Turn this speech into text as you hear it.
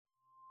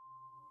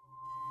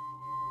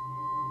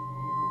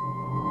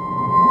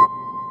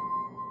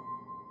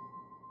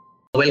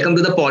Welcome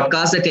to the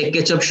podcast, the Tech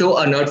Ketchup Show,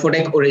 a Nerd for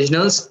Tech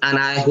Originals. And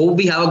I hope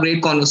we have a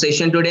great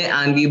conversation today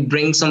and we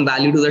bring some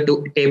value to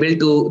the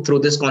table through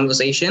this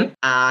conversation.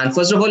 And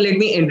first of all, let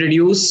me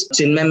introduce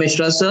Chinmoy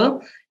Mishra, sir.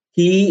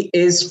 He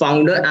is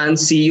founder and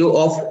CEO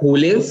of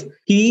HooLiv.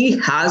 He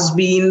has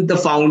been the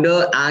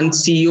founder and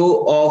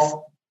CEO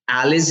of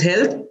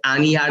AllizHealth,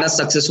 and he had a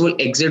successful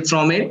exit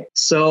from it.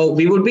 So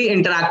we would be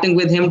interacting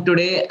with him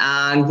today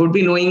and would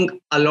be knowing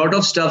a lot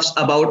of stuffs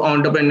about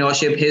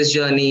entrepreneurship, his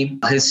journey,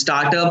 his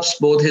startups,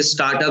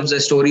 the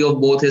story of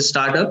both his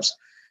startups.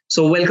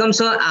 So welcome,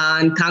 sir,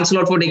 and thanks a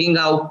lot for taking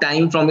out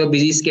time from your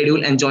busy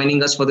schedule and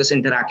joining us for this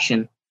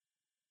interaction.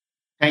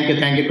 Thank you,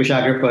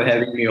 Kushagra, for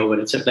having me over.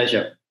 It's a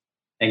pleasure.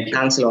 Thank you.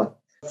 Thanks a lot.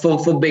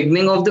 For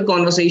beginning of the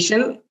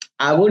conversation,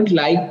 I would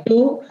like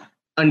to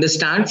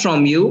understand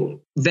from you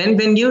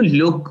when you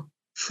look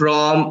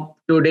from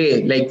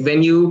today, like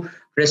when you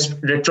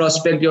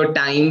retrospect your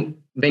time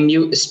when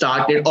you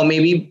started, or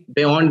maybe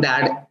beyond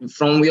that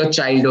from your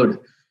childhood,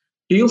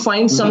 do you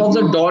find some of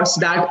the dots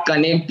that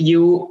connect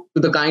you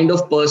to the kind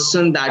of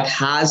person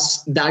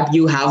that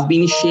you have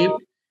been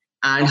shaped,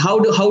 and how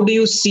do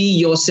you see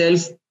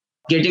yourself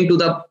getting to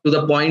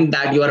the point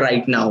that you are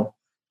right now?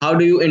 How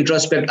do you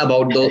introspect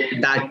about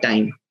that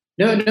time?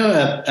 No,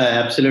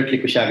 absolutely,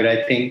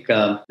 Kushagra. I think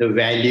the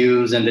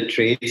values and the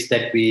traits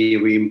that we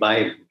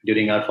imbibe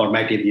during our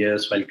formative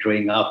years while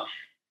growing up,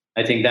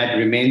 I think that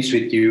remains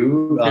with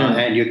you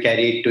and you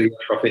carry it to your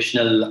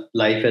professional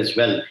life as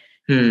well.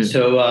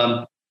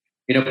 So,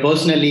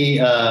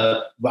 personally,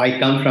 I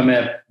come from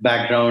a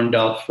background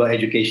of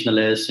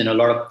educationalists. A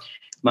lot of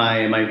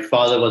my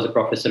father was a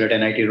professor at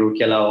NIT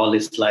Roorkela all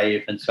his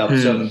life and stuff.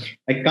 So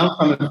I come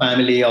from a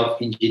family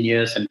of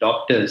engineers and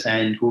doctors,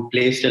 and who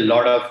placed a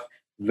lot of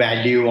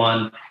value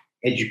on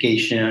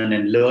education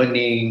and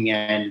learning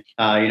and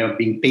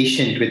being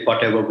patient with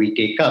whatever we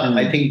take up.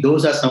 I think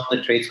those are some of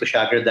the traits,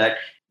 Kushagra, that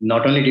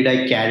not only did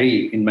I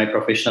carry in my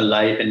professional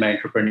life and my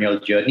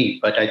entrepreneurial journey,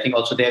 but I think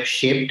also they have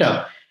shaped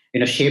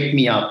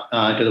me up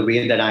to the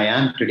way that I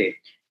am today.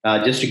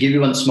 Just to give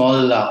you one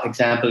small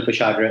example,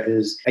 Kushagra,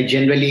 is I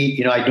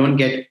generally, I don't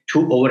get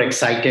too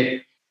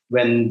overexcited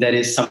when there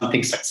is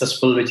something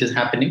successful which is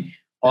happening.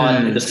 Or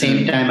at the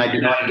same time, I do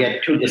not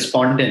get too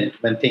despondent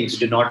when things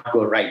do not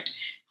go right.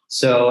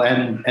 So,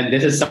 and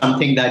this is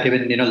something that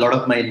even, a lot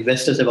of my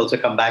investors have also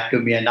come back to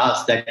me and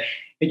asked that,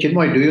 hey,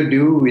 Chinmoy, do you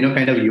do,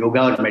 kind of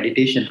yoga or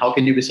meditation? How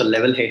can you be so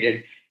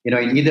level-headed, in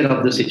either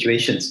of those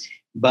situations?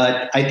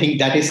 But I think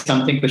that is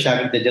something,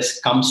 Kushagra, that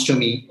just comes to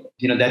me.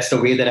 That's the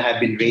way that I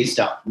have been raised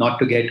up, not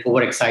to get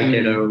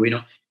overexcited or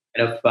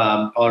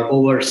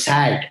over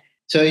sad.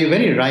 So you're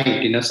very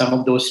right. Some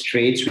of those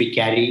traits we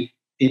carry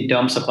in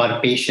terms of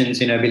our patience,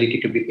 ability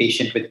to be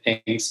patient with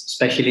things,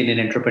 especially in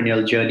an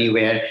entrepreneurial journey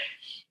where,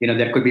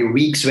 there could be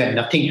weeks where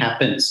nothing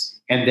happens,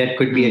 and there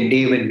could be a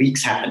day when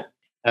weeks happen.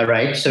 All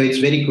right. So it's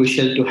very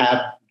crucial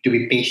to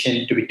be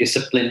patient, to be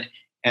disciplined.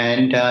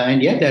 And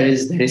yeah, there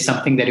is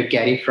something that you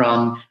carry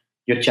from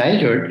your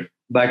childhood,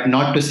 but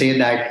not to say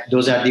that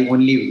those are the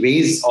only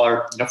ways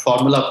or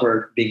formula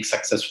for being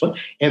successful.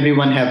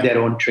 Everyone have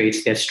their own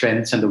traits, their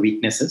strengths and the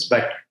weaknesses,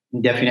 but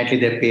definitely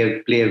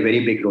they play a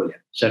very big role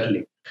here,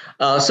 certainly.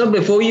 So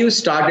before you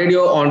started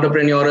your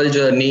entrepreneurial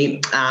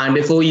journey and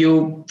before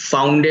you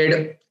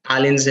founded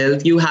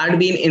AllizHealth, you had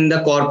been in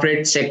the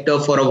corporate sector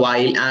for a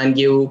while, and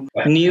you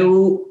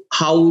knew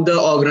how the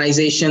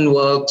organization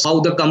works, how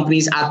the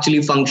companies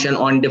actually function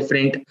on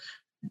different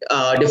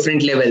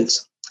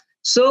levels.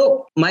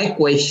 So my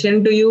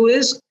question to you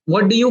is,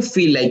 what do you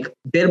feel like?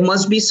 There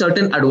must be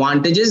certain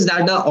advantages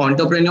that the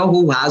entrepreneur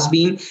who has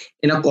been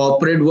in a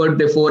corporate world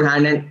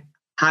beforehand and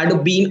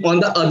had been on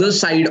the other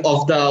side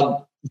of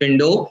the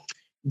window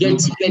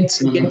gets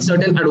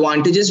certain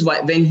advantages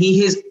when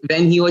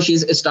he or she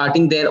is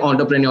starting their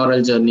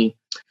entrepreneurial journey.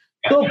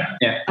 So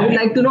I would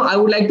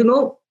like to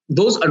know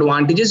those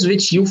advantages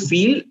which you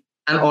feel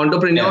an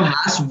entrepreneur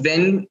has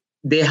when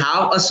they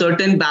have a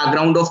certain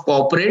background of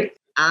corporate,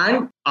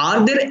 and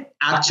are there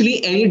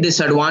actually any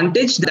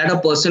disadvantage that a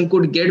person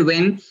could get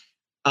when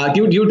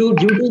due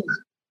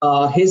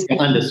to his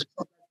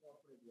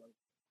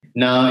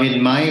Now,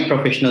 in my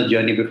professional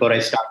journey, before I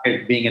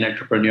started being an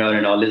entrepreneur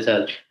and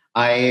AllizHealth,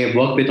 I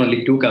worked with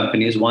only two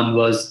companies. One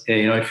was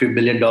a few $1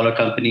 billion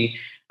company.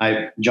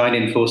 I joined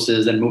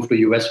Infosys and moved to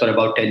US for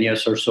about 10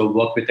 years or so.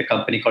 Worked with a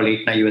company called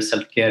 89 US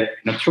Healthcare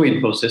through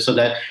Infosys. So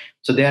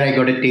there I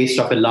got a taste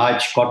of a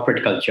large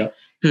corporate culture.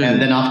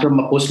 And then after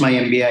post my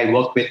MBA, I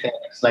worked with a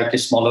slightly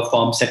smaller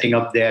firm, setting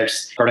up their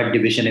product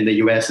division in the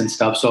US and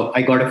stuff. So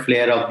I got a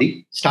flair of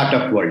the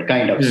startup world,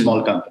 kind of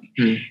small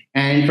company.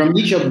 And from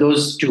each of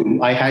those two,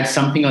 I had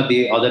something or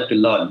the other to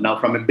learn. Now,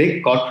 from a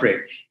big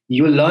corporate,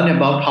 you learn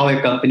about how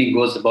a company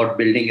goes about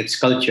building its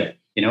culture.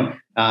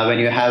 When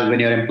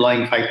you're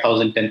employing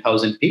 5,000,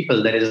 10,000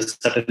 people, there is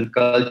a certain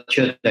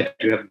culture that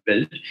you have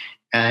built,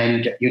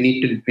 and you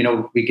need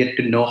to, we get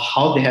to know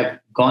how they have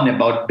gone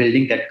about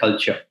building that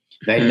culture.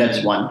 Right.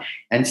 That's one.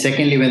 And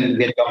secondly, when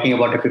we're talking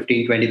about a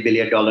 $15, $20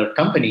 billion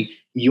company,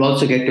 you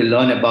also get to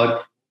learn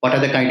about What are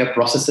the kind of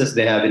processes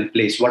they have in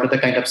place? What are the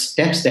kind of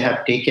steps they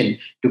have taken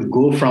to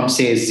go from,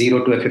 say,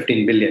 0 to a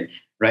 15 billion,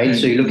 right?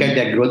 So you look at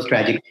their growth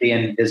trajectory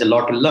and there's a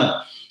lot to learn.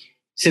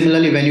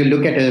 Similarly, when you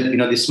look at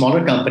the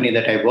smaller company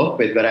that I work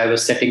with, where I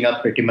was setting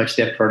up pretty much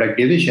their product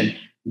division,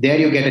 there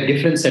you get a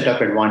different set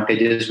of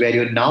advantages where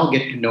you now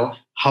get to know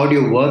how do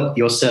you work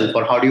yourself,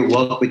 or how do you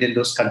work within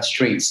those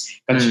constraints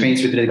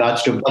with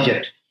regards to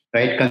budget,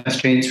 right?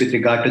 Constraints with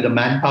regard to the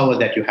manpower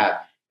that you have,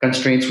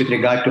 constraints with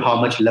regard to how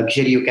much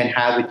luxury you can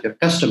have with your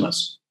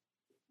customers,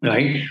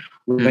 right?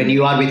 When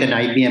you are with an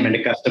IBM and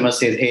a customer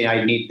says, hey,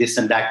 I need this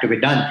and that to be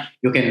done,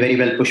 you can very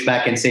well push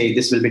back and say,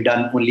 this will be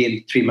done only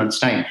in 3 months'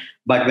 time.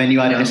 But when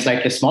you are in a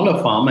slightly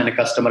smaller firm and a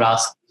customer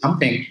asks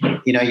something,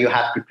 you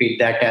have to treat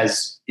that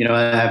as,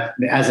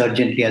 as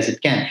urgently as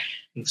it can.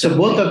 So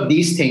both of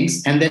these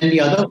things. And then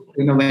the other,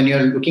 when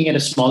you're looking at a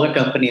smaller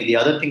company, the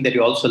other thing that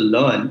you also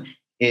learn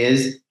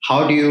is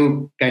how do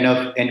you kind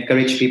of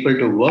encourage people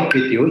to work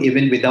with you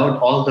even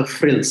without all the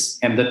frills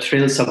and the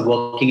thrills of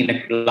working in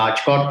a large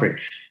corporate,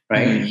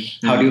 right?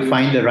 How do you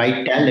find the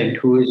right talent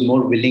who is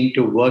more willing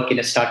to work in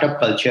a startup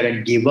culture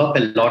and give up a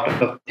lot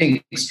of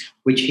things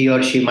which he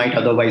or she might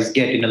otherwise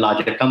get in a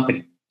larger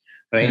company,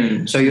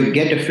 right? So you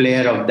get a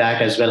flair of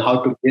that as well,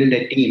 how to build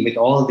a team with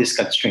all these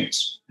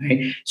constraints,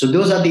 right? So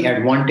those are the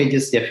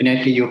advantages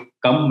definitely you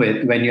come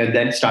with when you're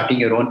then starting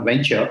your own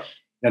venture.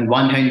 On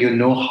one hand, you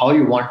know how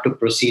you want to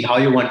proceed, how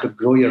you want to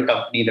grow your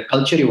company, the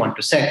culture you want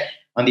to set.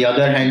 On the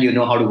other hand, you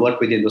know how to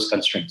work within those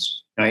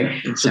constraints, right?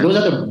 Exactly. So those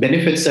are the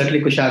benefits, certainly,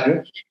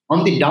 Kushagra.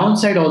 On the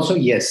downside also,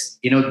 yes,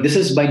 this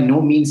is by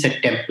no means a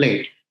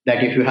template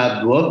that if you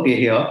have worked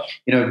here,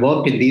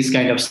 worked in these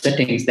kind of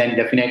settings, then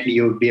definitely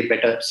you would be a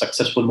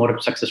more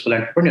successful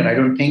entrepreneur. I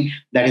don't think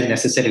that is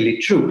necessarily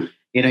true.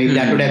 If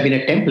that would have been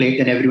a template,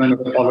 then everyone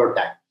would have followed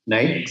that.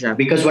 Right?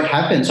 Exactly. Because what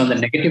happens on the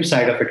negative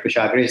side of it,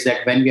 Kushagra, is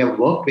that when we have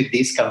worked with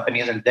these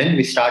companies and then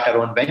we start our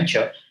own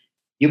venture,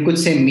 you could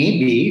say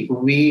maybe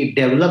we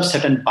develop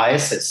certain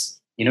biases,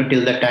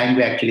 till the time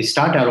we actually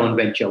start our own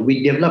venture.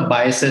 We develop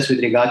biases with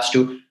regards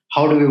to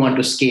how do we want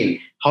to scale?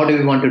 How do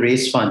we want to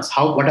raise funds?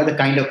 What are the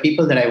kind of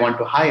people that I want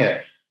to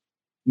hire?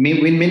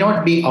 We may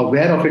not be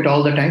aware of it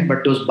all the time,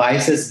 but those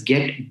biases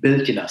get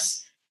built in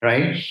us,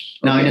 right? Okay.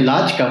 Now, in a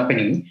large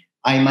company,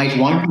 I might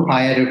want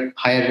to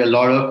hire a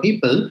lot of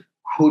people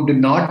who do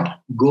not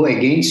go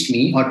against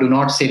me or do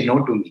not say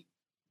no to me,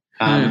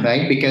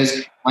 right?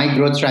 Because my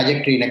growth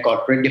trajectory in a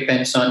corporate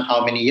depends on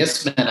how many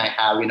yes men I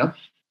have,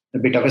 a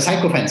bit of a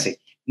psychophancy.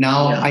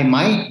 Now, I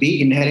might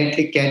be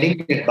inherently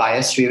carrying a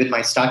bias with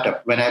my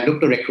startup. When I look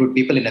to recruit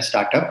people in a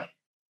startup,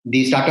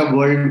 the startup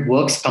world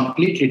works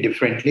completely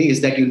differently,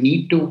 is that you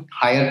need to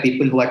hire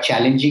people who are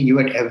challenging you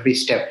at every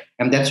step.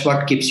 And that's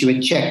what keeps you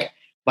in check.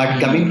 But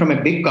coming from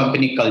a big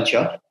company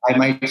culture, I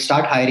might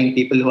start hiring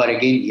people who are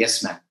again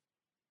yes men.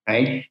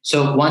 Right.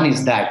 So one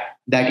is that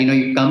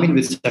you come in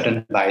with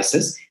certain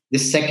biases. The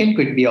second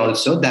could be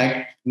also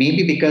that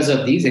maybe because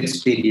of these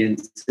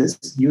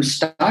experiences, you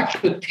start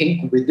to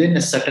think within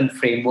a certain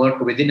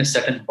framework, within a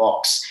certain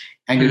box,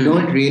 and you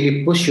don't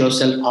really push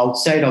yourself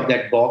outside of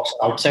that box,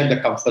 outside the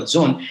comfort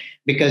zone,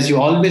 because you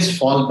always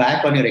fall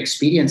back on your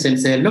experience and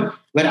say, look,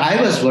 where I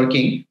was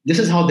working, this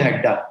is how they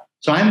had done.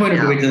 So I'm going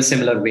to do it in a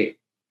similar way.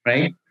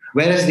 Right.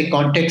 Whereas the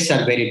contexts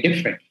are very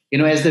different.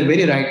 As they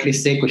very rightly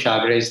say,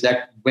 Kushagra, is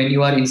that when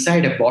you are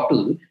inside a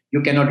bottle,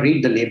 you cannot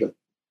read the label.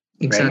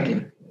 Exactly.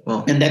 Right?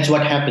 Wow. And that's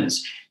what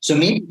happens. So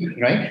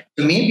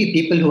maybe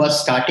people who are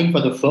starting for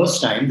the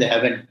first time,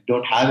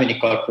 don't have any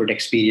corporate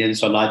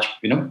experience or large,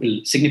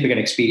 significant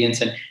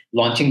experience and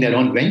launching their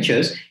own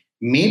ventures.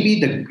 Maybe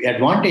the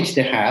advantage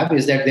they have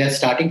is that they are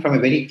starting from a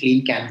very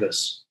clean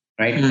canvas,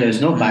 right? There's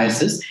no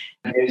biases.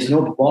 There is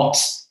no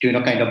box to,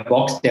 kind of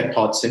box their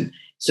thoughts in.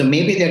 So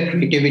maybe their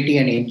creativity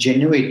and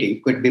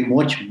ingenuity could be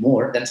much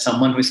more than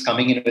someone who is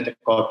coming in with a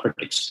corporate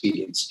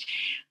experience.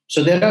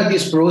 So there are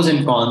these pros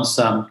and cons,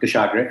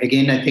 Kushagra.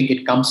 Again, I think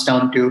it comes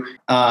down to,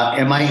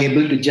 am I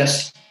able to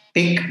just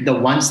pick the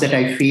ones that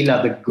I feel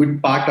are the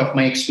good part of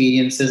my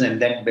experiences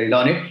and then build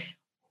on it?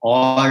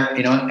 Or,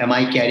 am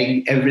I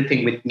carrying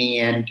everything with me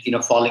and,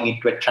 falling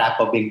into a trap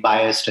of being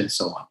biased and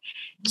so on?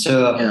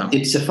 So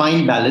it's a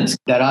fine balance.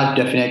 There are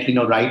definitely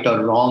no right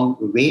or wrong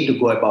way to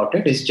go about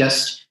it. It's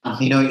just,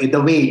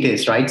 the way it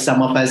is, right?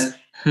 Some of us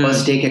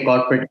first take a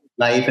corporate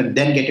life and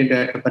then get into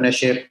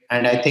entrepreneurship.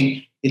 And I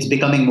think it's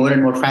becoming more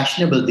and more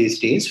fashionable these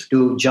days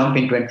to jump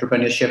into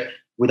entrepreneurship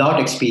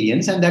without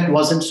experience. And that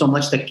wasn't so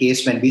much the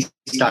case when we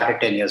started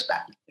 10 years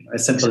back.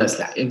 As simple as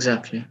that.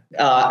 Exactly.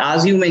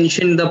 As you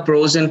mentioned, the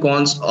pros and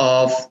cons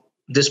of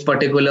this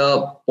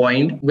particular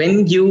point,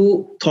 when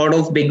you thought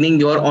of beginning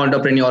your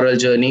entrepreneurial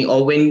journey,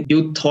 or when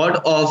you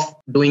thought of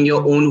doing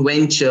your own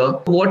venture,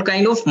 what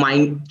kind of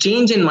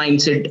change in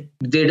mindset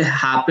did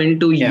happen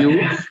to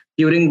you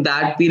during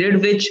that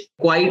period, which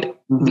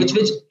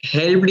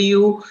helped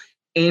you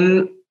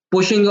in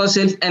pushing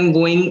yourself and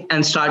going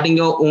and starting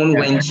your own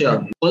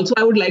venture. Also,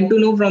 I would like to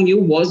know from you,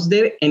 was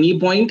there any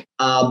point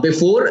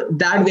before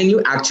that when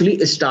you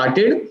actually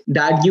started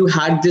that you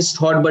had this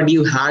thought, but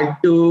you had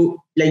to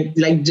like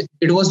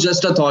it was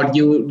just a thought,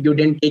 you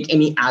didn't take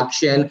any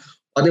action,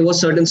 or there were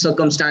certain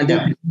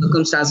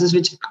circumstances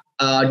which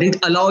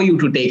didn't allow you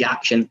to take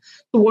action?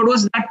 So what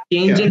was that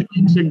change in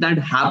mindset that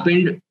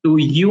happened to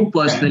you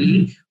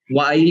personally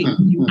while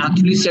you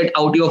actually set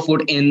out your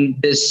foot in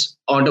this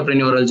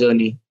entrepreneurial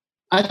journey?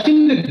 I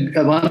think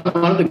one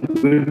of the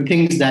good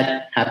things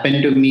that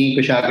happened to me,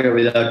 Kushagra,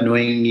 without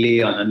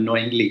knowingly or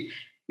unknowingly,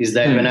 is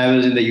that when I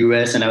was in the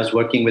US and I was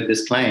working with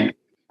this client,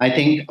 I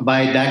think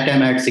by that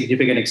time I had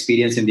significant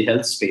experience in the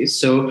health space.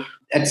 So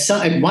at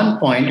one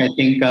point, I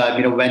think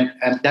when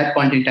at that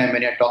point in time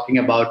when you're talking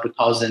about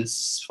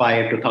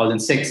 2005,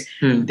 2006,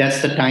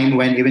 that's the time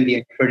when even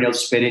the entrepreneurial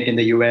spirit in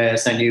the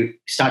US, and you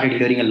started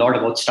hearing a lot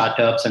about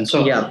startups and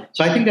so.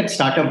 So I think that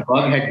startup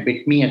bug had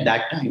bit me at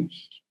that time.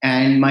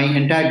 And my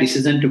entire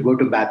decision to go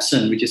to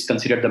Babson, which is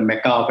considered the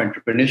mecca of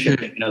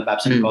entrepreneurship,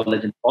 Babson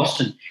College in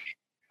Boston,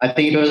 I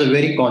think it was a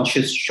very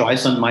conscious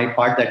choice on my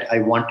part that I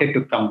wanted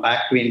to come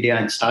back to India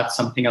and start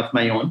something of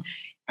my own.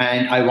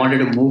 And I wanted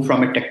to move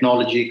from a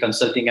technology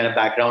consulting and a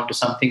background to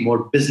something more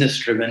business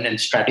driven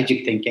and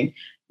strategic thinking.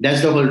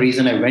 That's the whole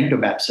reason I went to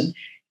Babson.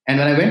 And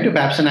when I went to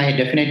Babson, I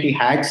definitely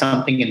had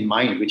something in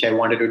mind, which I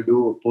wanted to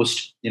do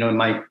post,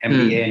 my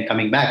MBA and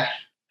coming back.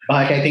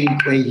 But I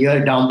think a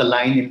year down the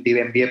line in the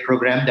MBA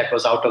program, that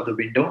was out of the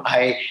window.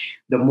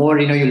 The more,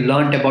 you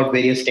learned about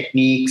various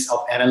techniques of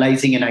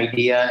analyzing an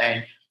idea.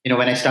 And,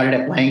 when I started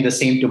applying the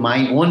same to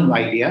my own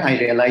idea, I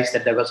realized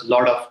that there was a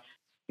lot of,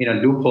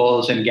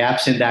 loopholes and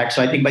gaps in that.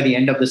 So I think by the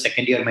end of the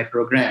second year of my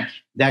program,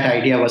 that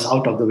idea was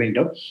out of the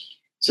window.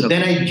 So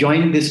then I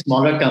joined this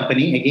smaller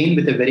company, again,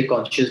 with a very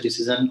conscious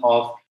decision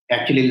of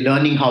actually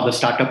learning how the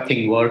startup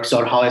thing works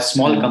or how a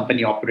small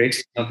company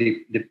operates,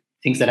 the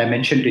things that I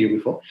mentioned to you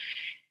before.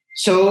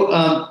 So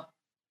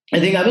I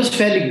think it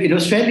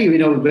was fairly,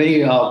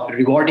 very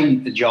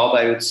rewarding job,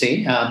 I would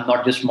say,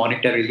 not just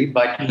monetarily,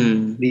 but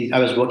I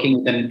was working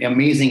with an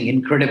amazing,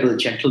 incredible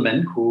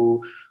gentleman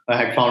who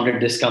had founded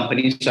this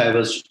company. So I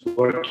was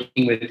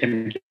working with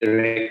him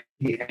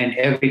directly, and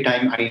every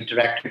time I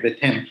interacted with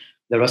him,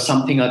 there was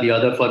something or the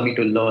other for me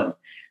to learn.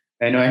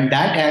 And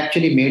that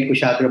actually made,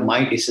 Kushagra,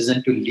 my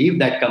decision to leave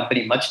that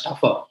company much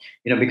tougher,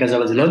 because I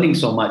was learning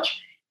so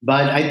much.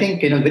 But I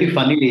think, very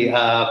funnily,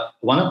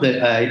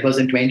 it was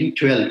in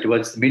 2012,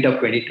 towards the mid of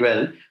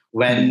 2012,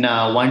 when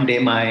one day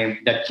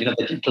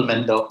the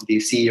gentleman, the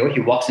CEO, he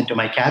walks into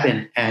my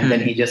cabin, and then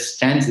he just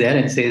stands there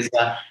and says,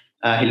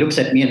 he looks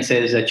at me and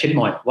says,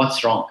 Chinmoy,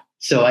 what's wrong?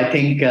 So I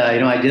think,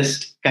 I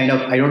just I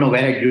don't know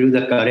where I drew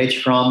the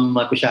courage from,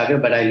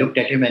 Kushagra, but I looked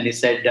at him and he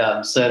said,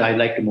 sir, I'd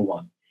like to move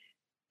on.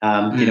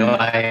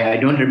 I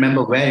don't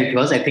remember where it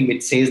was. I think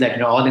it says that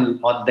all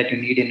that you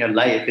need in your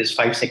life is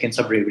 5 seconds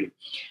of bravery,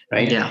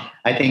 right? Yeah.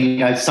 I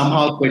think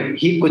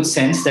he could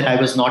sense that I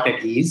was not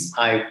at ease.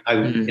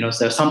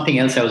 There's something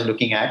else I was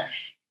looking at,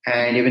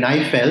 and even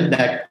I felt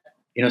that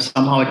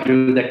somehow I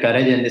drew that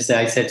courage, and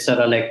I said,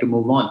 "Sir, I'd like to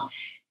move on,"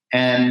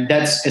 and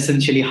that's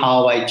essentially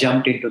how I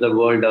jumped into the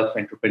world of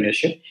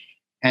entrepreneurship.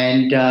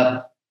 And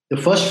the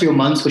first few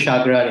months,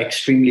 Kushagra, are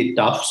extremely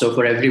tough. So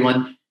for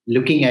everyone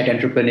looking at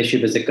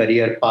entrepreneurship as a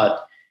career path,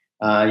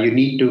 you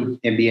need to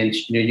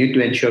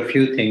ensure a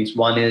few things.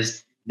 One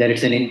is that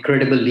it's an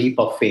incredible leap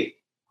of faith.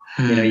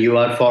 You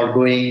are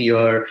foregoing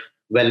your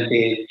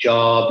well-paid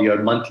job,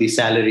 your monthly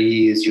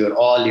salaries,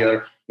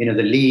 the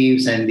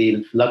leaves and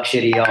the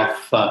luxury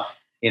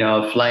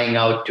of flying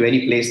out to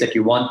any place that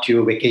you want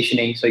to,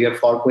 vacationing. So you're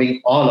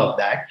foregoing all of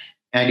that,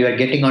 and you are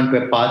getting onto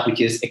a path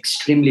which is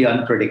extremely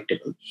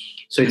unpredictable.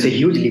 So it's a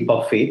huge leap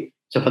of faith.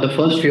 So for the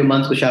first few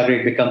months, Kushagra,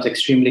 it becomes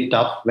extremely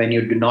tough when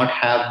you do not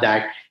have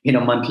that,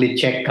 monthly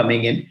check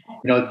coming in.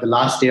 The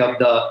last day of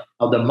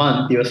the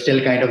month, you're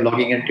still kind of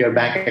logging into your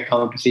bank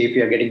account to see if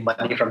you're getting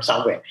money from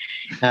somewhere.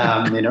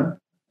 And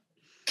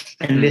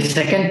the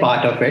second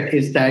part of it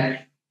is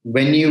that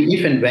when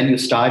you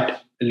start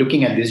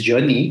looking at this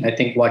journey, I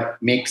think what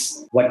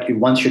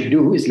one should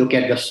do is look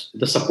at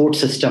the support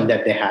system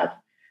that they have.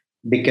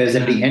 Because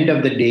at the end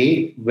of the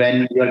day,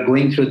 when you are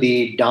going through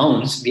the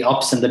downs, the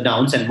ups and the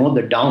downs, and more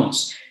the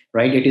downs,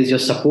 right? It is your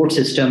support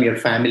system, your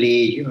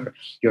family,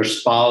 your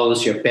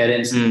spouse, your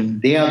parents.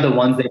 They are the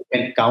ones that you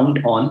can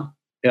count on,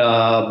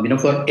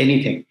 for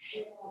anything.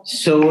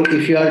 So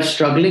if you are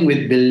struggling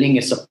with building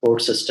a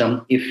support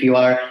system, if you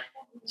are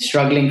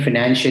struggling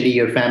financially,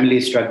 your family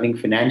is struggling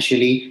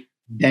financially,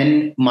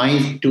 then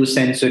my 2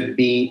 cents would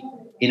be,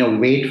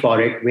 wait for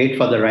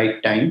the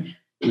right time.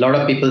 A lot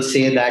of people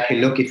say that, hey,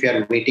 look, if you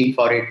are waiting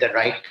for it, the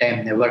right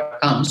time never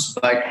comes.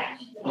 But,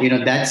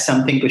 that's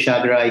something,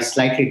 Kushagra, I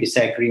slightly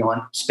disagree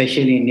on,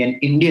 especially in an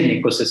Indian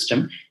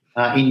ecosystem.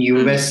 In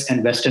US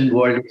and Western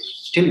world, it's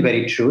still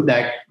very true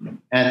that,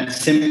 and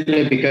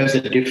simply because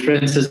the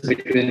differences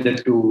between the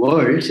two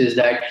worlds is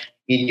that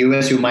In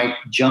US, you might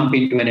jump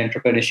into an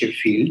entrepreneurship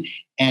field,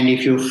 and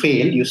if you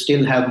fail, you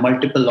still have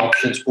multiple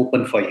options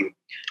open for you.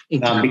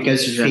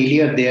 Because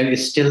failure there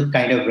is still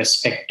kind of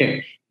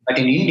respected. But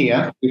in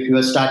India, if you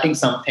are starting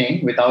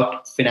something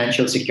without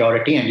financial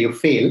security and you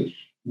fail,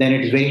 then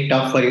it's very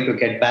tough for you to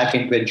get back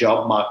into a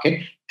job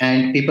market.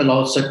 And people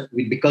also,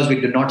 because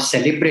we do not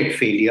celebrate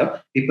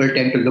failure, people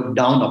tend to look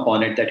down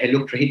upon it that, hey,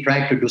 look, he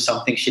tried to do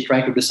something, she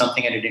tried to do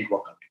something and it didn't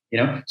work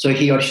out, so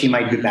he or she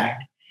might be bad.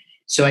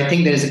 So I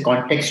think there is a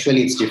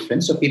contextually it's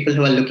different. So people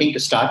who are looking to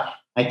start,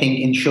 I think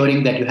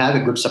ensuring that you have a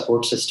good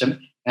support system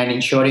and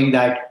ensuring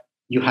that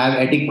you have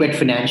adequate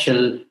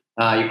financial,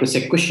 you could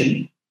say,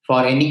 cushion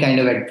for any kind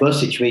of adverse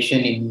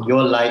situation in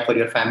your life or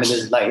your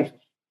family's life,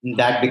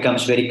 that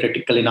becomes very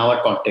critical in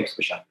our context,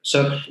 Kushal.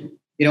 So,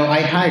 I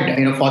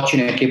had,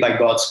 fortunately by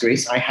God's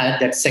grace, I had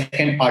that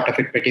second part of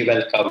it pretty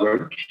well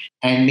covered.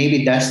 And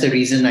maybe that's the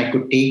reason I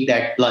could take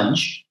that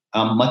plunge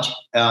much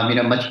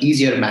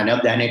easier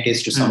manner than it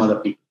is to some other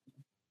people.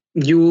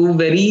 You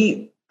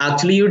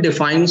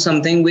defined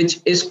something which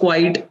is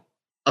quite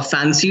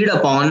fancied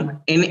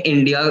upon in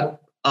India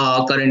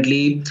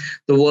currently,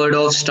 the word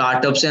of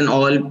startups and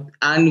all,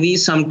 and we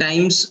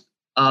sometimes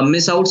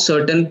miss out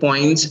certain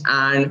points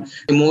and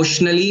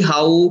emotionally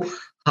how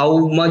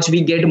much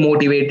we get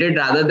motivated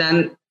rather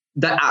than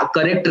the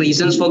correct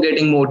reasons for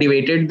getting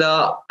motivated.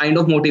 The kind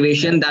of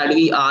motivation that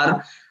we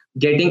are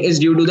getting is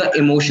due to the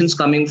emotions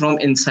coming from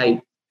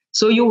inside.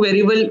 So you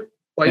very well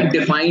quite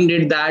defined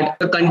it that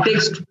the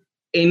context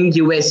in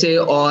USA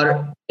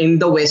or in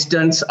the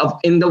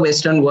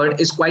Western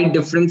world is quite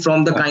different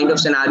from the kind of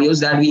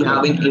scenarios that we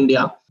have in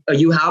India.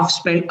 You have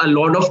spent a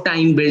lot of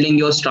time building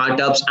your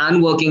startups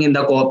and working in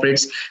the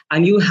corporates,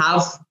 and you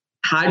have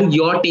had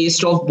your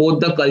taste of both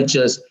the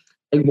cultures,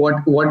 like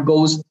what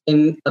goes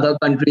in other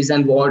countries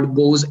and what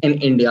goes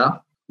in India.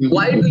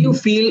 Why do you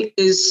feel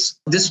is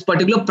this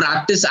particular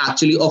practice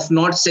actually of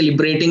not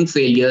celebrating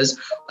failures,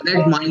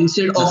 that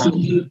mindset of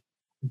looking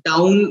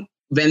down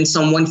when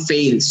someone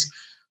fails?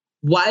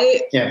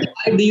 Why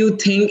do you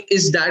think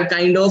is that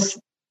kind of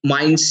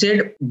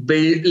mindset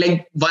build,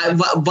 like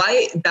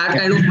why that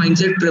kind of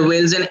mindset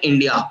prevails in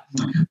India?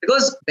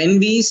 Because when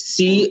we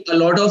see a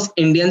lot of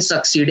Indians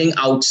succeeding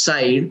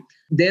outside,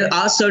 there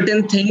are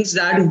certain things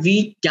that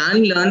we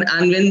can learn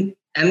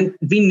and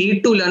we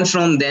need to learn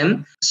from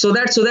them so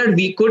that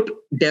we could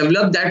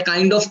develop that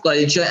kind of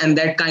culture and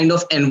that kind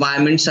of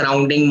environment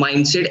surrounding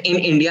mindset in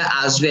India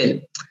as well.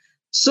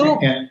 So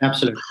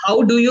absolutely.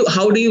 How do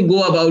you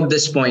go about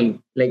this point?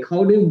 Like,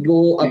 how do you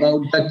go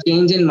about the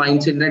change in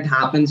mindset that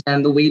happens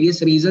and the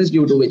various reasons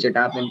due to which it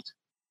happens?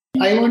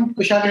 I want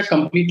Kushal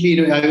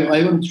completely.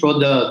 I won't throw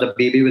the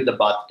baby with the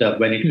bathtub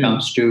when it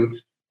comes to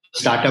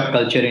startup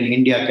culture in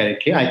India.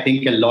 Correctly, I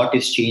think a lot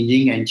is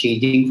changing and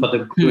changing for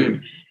the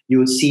good. You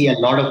will see a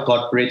lot of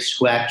corporates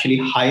who actually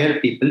hire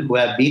people who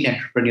have been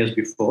entrepreneurs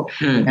before,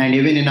 and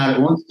even in our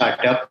own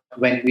startup,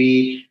 when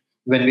we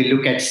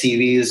look at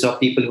CVs of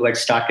people who had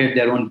started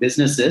their own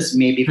businesses,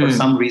 maybe for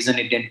some reason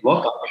it didn't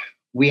work out,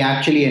 we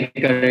actually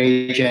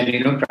encourage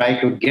and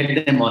try to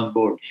get them on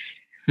board.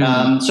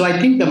 So I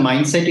think the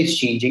mindset is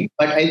changing,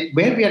 but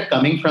where we are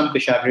coming from,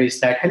 Kushagra, is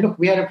that, hey, look,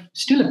 we are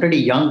still a pretty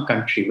young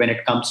country when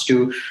it comes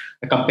to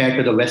compared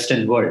to the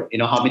Western world.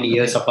 How many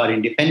years of our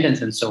independence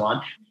and so on,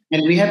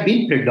 and we have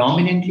been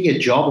predominantly a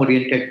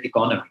job-oriented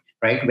economy.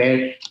 Right,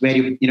 where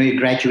you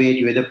graduate,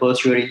 you either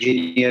pursue your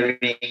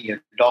engineering,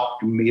 your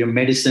doctor, your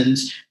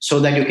medicines, so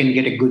that you can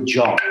get a good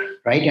job,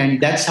 right?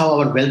 And that's how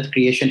our wealth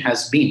creation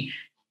has been.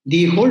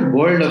 The whole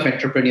world of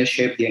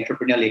entrepreneurship, the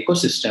entrepreneurial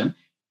ecosystem,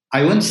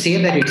 I won't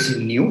say that it's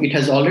new. It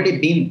has already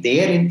been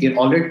there.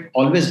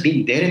 Always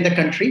been there in the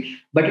country.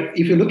 But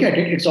if you look at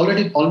it, it's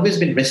always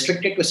been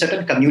restricted to a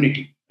certain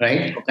community,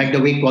 right? Like the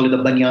way we call it the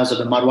Banyas or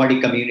the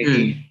Marwadi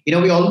community.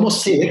 We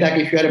almost say that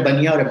if you are a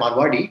Banya or a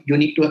Marwadi, you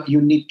need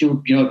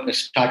to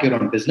start your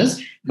own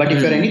business. But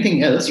if you're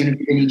anything else, you need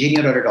to be an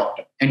engineer or a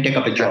doctor and take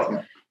up a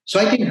job.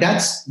 So I think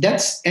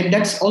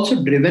that's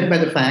also driven by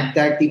the fact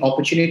that the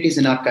opportunities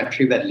in our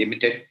country were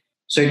limited.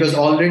 So it was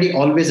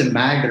always a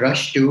mad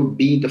rush to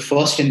be the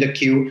first in the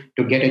queue,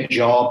 to get a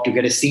job, to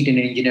get a seat in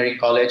an engineering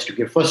college, to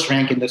get first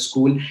rank in the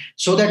school,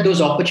 so that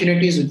those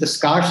opportunities, the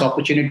scarce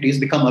opportunities,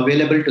 become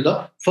available to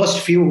the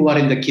first few who are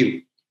in the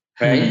queue,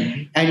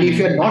 right? And if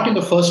you're not in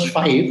the first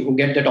 5 who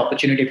get that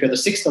opportunity, if you're the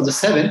 6th or the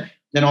 7th,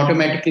 then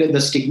automatically the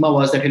stigma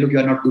was that, hey, look, you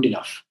are not good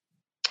enough.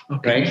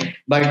 Okay. Right?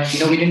 But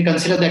we didn't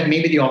consider that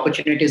maybe the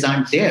opportunities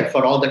aren't there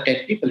for all the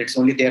 10 people. It's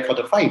only there for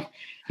the 5.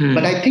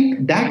 But I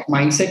think that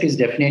mindset is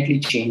definitely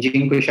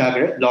changing,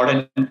 Kushagra. A lot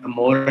and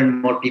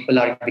more people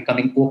are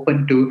becoming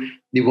open to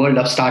the world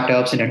of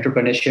startups and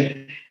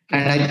entrepreneurship.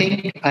 And I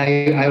think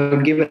I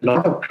would give a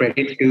lot of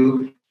credit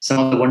to some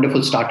of the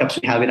wonderful startups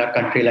we have in our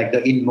country, like the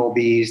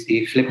InMobis,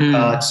 the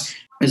Flipkarts,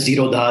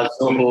 Zerodha,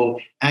 Zoho,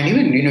 and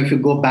even if you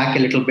go back a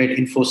little bit,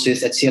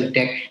 Infosys, HCL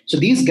Tech. So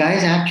these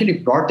guys actually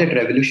brought that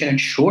revolution and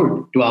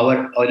showed to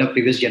our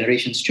previous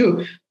generations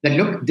too that,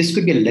 look, this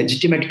could be a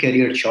legitimate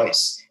career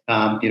choice.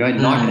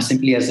 Not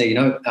simply as a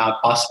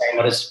pastime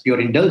or as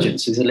pure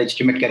indulgence. It's a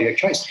legitimate career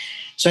choice.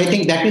 So I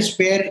think that is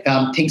where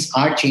things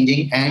are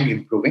changing and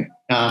improving,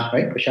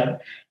 right, Prashant?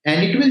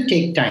 And it will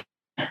take time,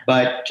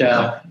 but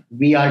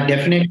we are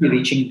definitely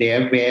reaching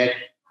there where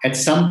at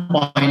some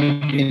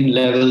point in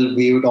level,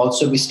 we would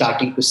also be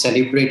starting to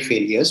celebrate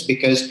failures,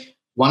 because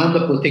one of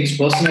the things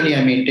personally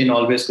I maintain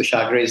always,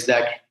 Kushagra, is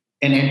that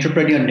an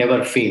entrepreneur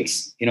never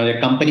fails. The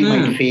company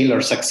might fail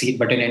or succeed,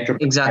 but an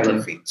entrepreneur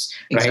never fails,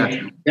 right?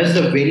 Exactly. Just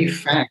the very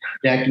fact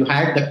that you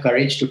had the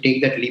courage to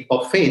take that leap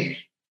of faith,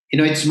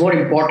 it's more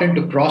important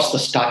to cross the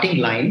starting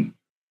line,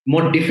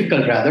 more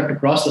difficult rather to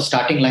cross the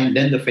starting line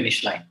than the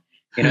finish line.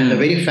 The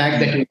very fact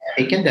that you have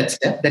taken that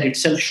step, that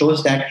itself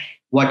shows that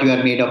what you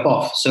are made up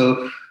of.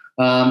 So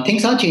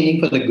things are changing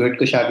for the good,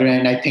 Kushagra,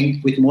 and I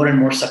think with more and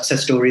more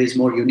success stories,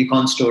 more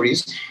unicorn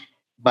stories,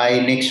 by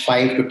next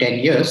 5 to 10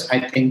 years,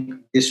 I think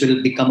this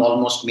will become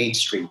almost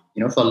mainstream,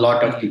 for a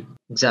lot of people.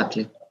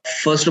 Exactly.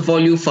 First of all,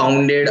 you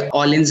founded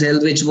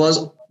AllizHealth,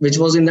 which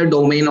was in the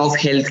domain of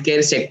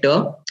healthcare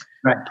sector.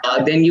 Right.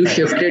 Then you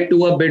shifted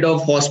to a bit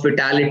of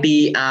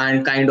hospitality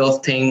and kind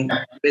of thing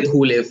with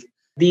HooLiv.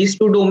 These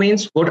two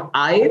domains,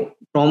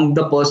 from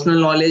the personal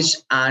knowledge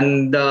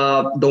and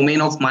the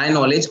domain of my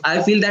knowledge,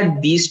 I feel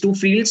that these two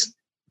fields,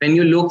 when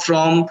you look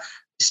from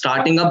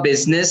starting a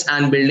business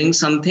and building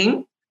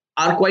something,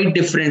 are quite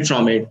different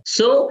from it.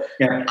 So,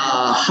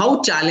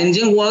 how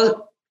challenging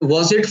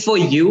was it for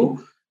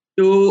you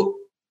to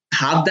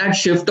have that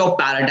shift of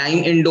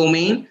paradigm in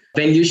domain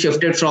when you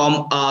shifted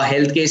from a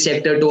healthcare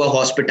sector to a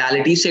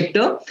hospitality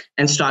sector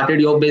and started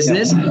your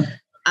business?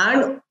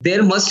 And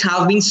there must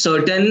have been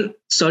certain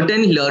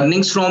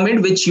learnings from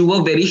it which you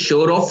were very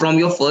sure of from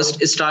your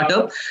first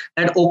startup,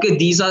 that okay,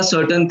 these are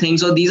certain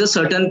things, or these are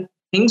certain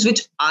things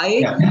which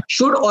I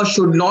should or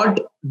should not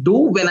do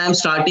when I'm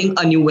starting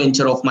a new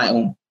venture of my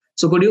own.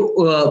 So could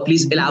you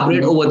please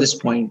elaborate over this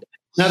point?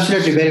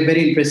 Absolutely. Very,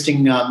 very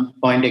interesting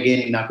point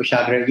again,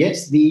 Kushagra.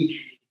 Yes, the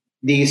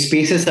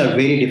spaces are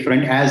very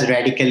different, as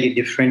radically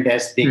different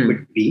as they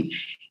could be.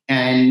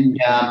 And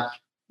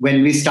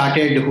when we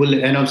started,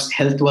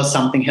 healthcare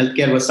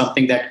was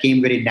something that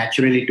came very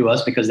naturally to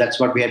us, because that's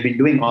what we had been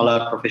doing all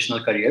our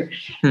professional career.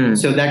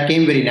 So that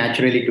came very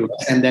naturally to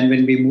us. And then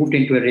when we moved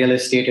into a real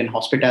estate and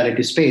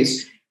hospitality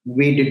space,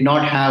 we did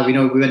not have, we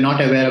were not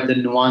aware of the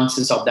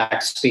nuances of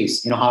that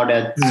space, how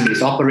that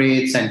space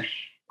operates and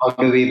how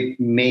do we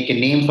make a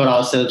name for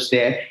ourselves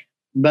there.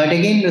 But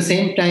again, at the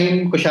same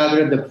time,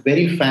 Kushagra, the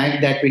very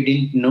fact that we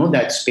didn't know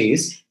that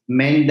space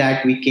meant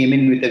that we came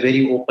in with a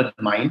very open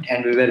mind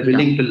and we were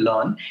willing to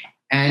learn.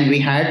 And we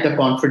had the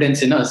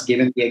confidence in us,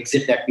 given the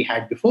exit that we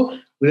had before.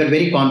 We were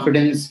very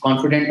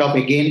confident of,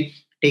 again,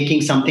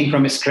 taking something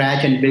from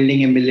scratch and building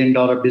 $1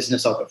 million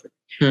business out of it.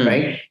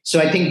 Right. So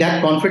I think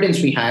that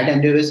confidence we had,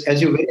 and there was,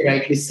 as you very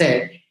rightly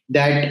said,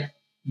 that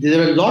there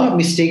were a lot of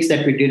mistakes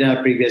that we did in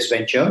our previous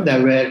venture.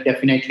 There were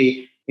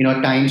definitely,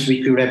 times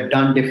we could have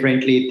done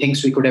differently,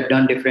 things we could have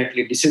done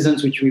differently,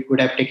 decisions which we could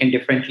have taken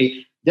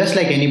differently. Just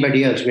like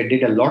anybody else, we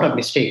did a lot of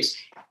mistakes.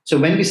 So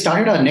when we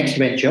started our next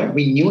venture,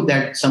 we knew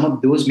that some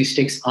of those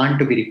mistakes aren't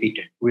to be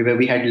repeated.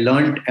 We had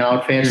learned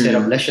our fair share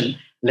of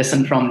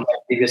lesson from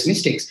previous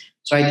mistakes.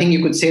 So I think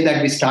you could say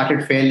that we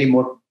started fairly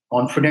more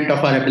confident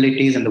of our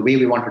abilities and the way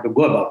we wanted to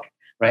go about it,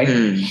 right?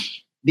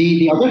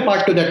 The other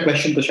part to that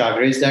question,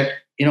 Kushagra, is that,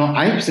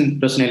 I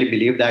personally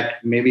believe that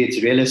maybe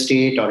it's real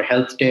estate or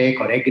health tech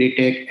or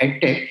agri-tech,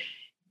 ed tech,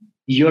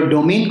 your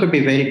domain could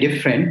be very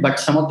different, but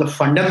some of the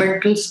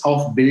fundamentals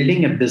of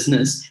building a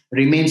business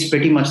remains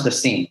pretty much the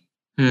same.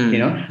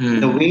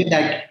 The way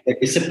that the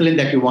discipline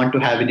that you want to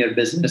have in your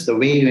business, the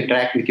way you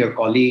interact with your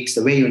colleagues,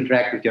 the way you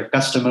interact with your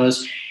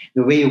customers,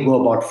 the way you go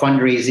about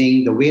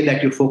fundraising, the way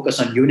that you focus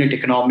on unit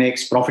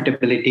economics,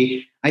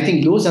 profitability. I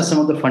think those are some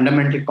of the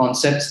fundamental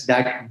concepts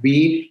that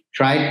we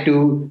try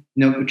to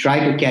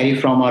carry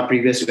from our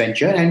previous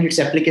venture, and it's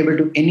applicable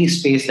to any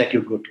space that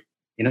you go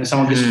to. Some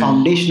of these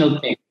foundational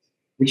things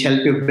which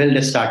help you build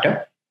a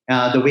startup,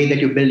 the way that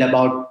you build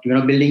about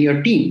building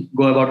your team,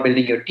 go about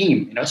building your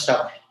team,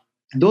 stuff.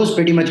 Those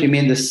pretty much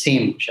remain the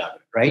same, Shah,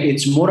 right?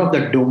 It's more of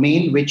the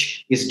domain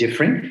which is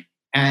different.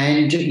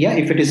 And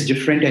if it is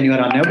different and you are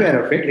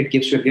unaware of it, it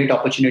gives you a great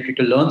opportunity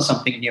to learn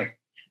something new.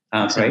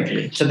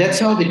 Right? So that's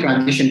how the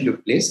transition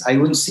took place. I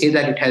wouldn't say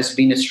that it has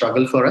been a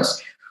struggle for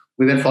us.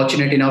 We were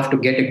fortunate enough to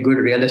get a good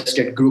real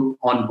estate group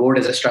on board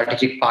as a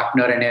strategic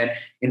partner and an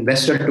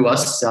investor to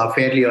us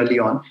fairly early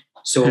on.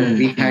 So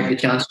we had the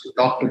chance to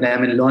talk to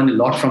them and learn a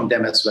lot from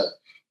them as well.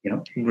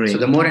 So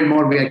the more and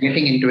more we are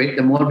getting into it,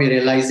 the more we're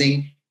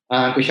realizing,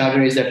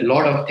 Kushagra, is that a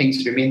lot of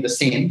things remain the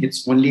same.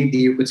 It's only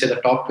you could say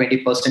the top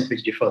 20%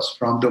 which differs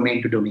from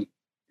domain to domain.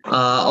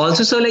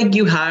 Also, so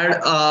you had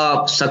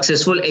a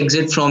successful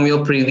exit from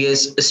your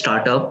previous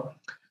startup.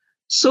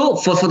 So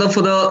for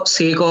the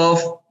sake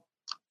of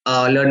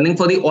learning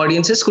for the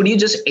audiences, could you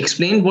just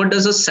explain what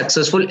does a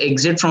successful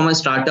exit from a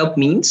startup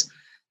means?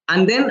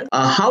 And then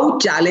how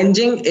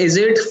challenging is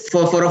it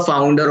for a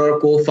founder or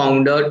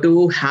co-founder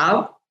to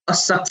have a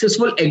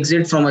successful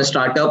exit from a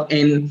startup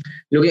in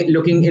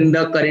looking in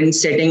the current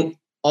setting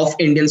of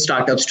Indian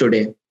startups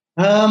today?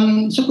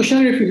 So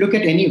Kushal, if you look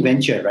at any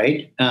venture,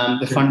 right,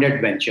 the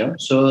funded venture,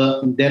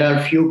 so there are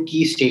a few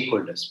key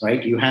stakeholders,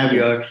 right? You have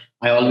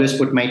I always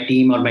put my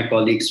team or my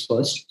colleagues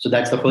first. So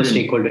that's the first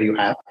stakeholder you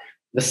have.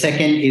 The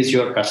second is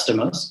your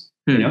customers,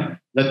 the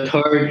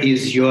third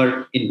is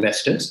your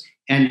investors.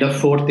 And the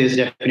fourth is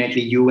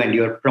definitely you and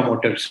your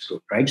promoters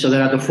group, right? So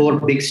there are the four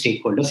big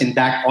stakeholders in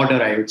that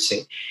order, I would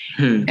say.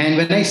 And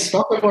when I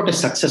talk about a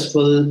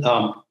successful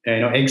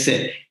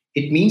exit,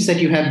 it means that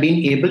you have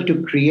been able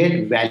to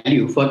create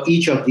value for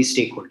each of these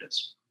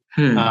stakeholders,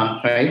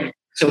 right?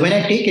 So when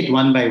I take it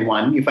one by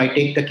one, if I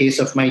take the case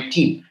of my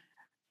team,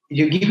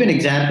 you give an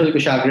example,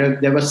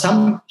 Kushagra, there were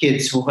some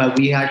kids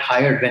we had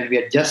hired when we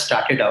had just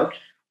started out.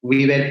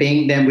 We were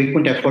paying them, we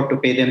couldn't afford to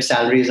pay them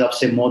salaries of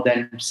say more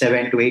than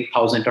 7 to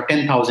 8,000 or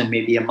 10,000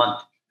 maybe a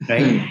month,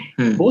 right?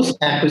 Post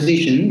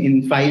acquisition,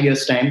 in 5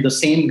 years' time, the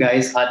same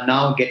guys are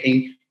now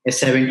getting a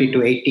 70 to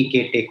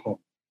 80K take home,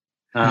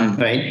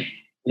 right?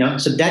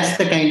 So that's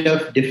the kind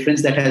of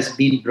difference that has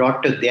been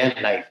brought to their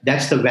life.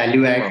 That's the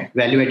value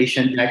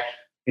addition that,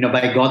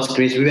 by God's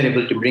grace, we were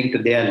able to bring to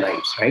their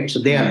lives, right? So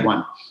they are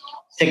one.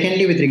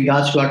 Secondly, with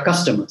regards to our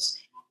customers.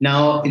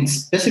 Now,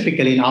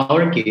 specifically in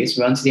our case,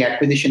 once the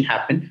acquisition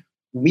happened,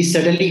 we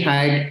suddenly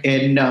had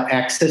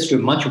access to a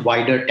much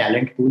wider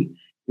talent pool.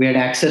 We had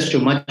access to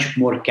much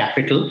more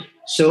capital.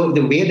 So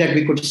the way that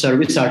we could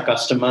service our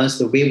customers,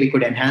 the way we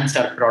could enhance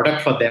our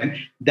product for them,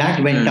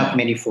 that went up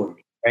manifold,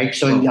 right?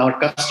 So our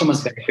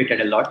customers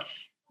benefited a lot.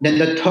 Then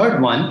the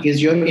third one is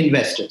your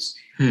investors.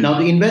 Now,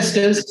 the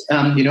investors,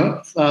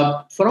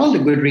 for all the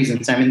good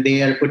reasons, I mean,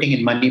 they are putting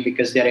in money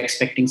because they are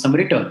expecting some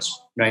returns,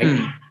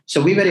 right?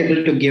 So we were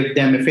able to give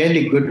them a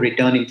fairly good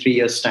return in 3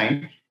 years'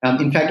 time.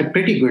 In fact, a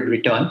pretty good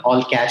return,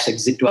 all cash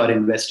exit to our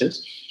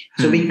investors.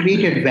 So we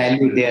created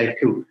value there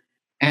too.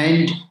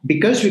 And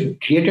because we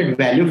created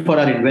value for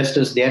our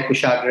investors there,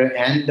 Kushagra,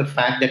 and the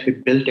fact that we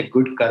built a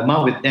good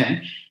karma with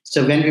them.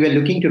 So when we were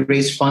looking to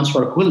raise funds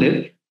for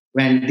HooLiv,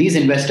 when these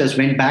investors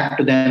went back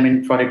to them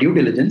and for a due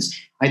diligence,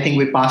 I think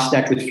we passed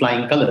that with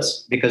flying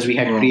colors because we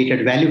had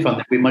created value from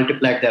them. We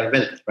multiplied their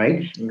wealth,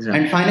 right? Exactly.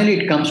 And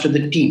finally, it comes to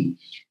the team.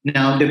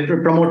 Now, the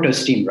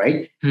promoters team,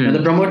 right? Now,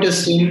 the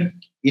promoters team,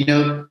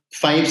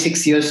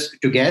 5-6 years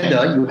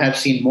together, you have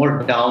seen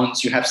more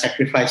downs. You have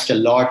sacrificed a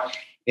lot.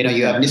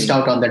 You have missed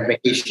out on that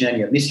vacation.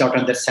 You have missed out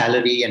on the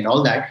salary and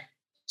all that.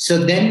 So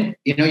then,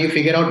 you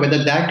figure out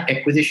whether that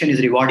acquisition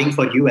is rewarding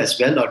for you as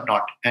well or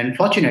not. And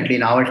fortunately,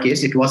 in our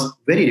case, it was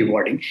very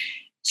rewarding.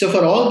 So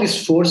for all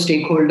these four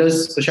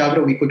stakeholders,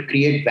 Kushagra, we could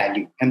create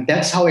value. And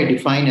that's how I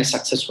define a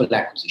successful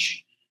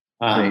acquisition,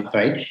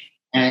 right?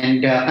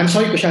 And I'm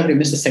sorry, Kushagra, I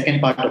missed the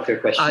second part of your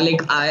question.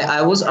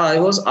 I was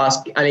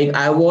asking,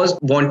 I was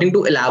wanting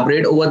to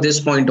elaborate over this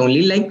point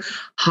only, like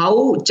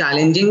how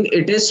challenging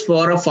it is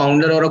for a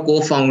founder or a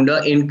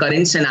co-founder in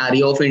current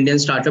scenario of Indian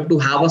startup to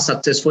have a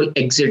successful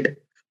exit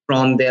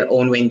from their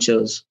own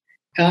ventures.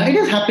 It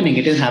is happening.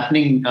 It is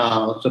happening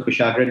also,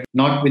 Kushagra,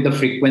 not with the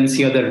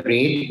frequency or the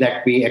rate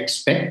that we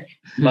expect,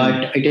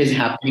 but it is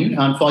happening.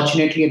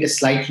 Unfortunately, it is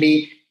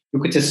slightly, you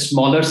could say,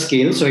 smaller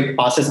scale, so it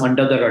passes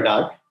under the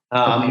radar.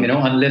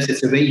 Unless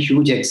it's a very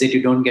huge exit,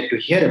 you don't get to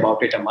hear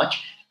about it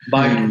much.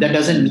 But that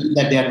doesn't mean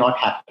that they are not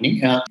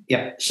happening.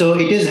 So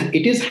it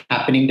is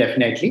happening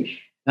definitely.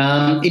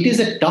 It is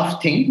a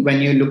tough thing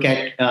when you look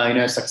at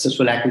a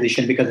successful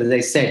acquisition because, as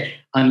I said,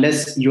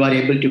 unless you are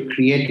able to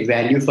create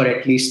value for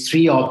at least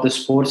three of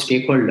those four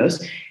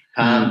stakeholders,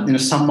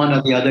 someone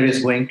or the other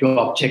is going to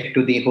object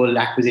to the whole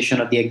acquisition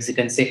or the exit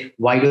and say,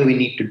 "Why do we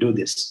need to do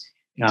this?"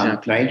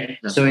 Exactly. Right.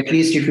 Exactly. So at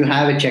least if you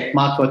have a check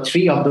mark for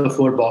three of the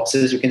four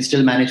boxes, you can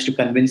still manage to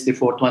convince the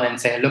fourth one and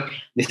say, "Look,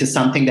 this is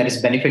something that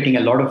is benefiting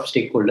a lot of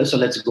stakeholders, so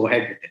let's go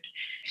ahead with it."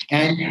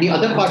 And the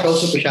other part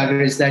also,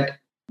 Kushagra, is that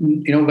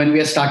when we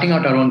are starting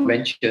out our own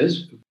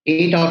ventures,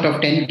 8 out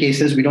of 10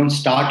 cases, we don't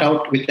start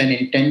out with an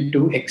intent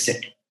to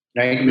exit,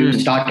 right? We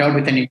start out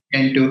with an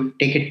intent to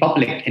take it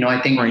public.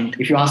 I think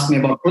if you ask me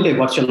about HooLiv,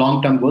 what's your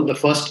long-term goal? The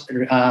first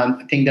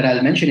thing that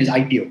I'll mention is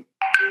IPO,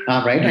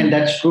 right? And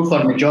that's true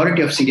for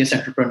majority of serious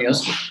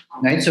entrepreneurs,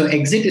 right? So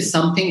exit is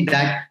something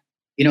that,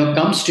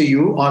 comes to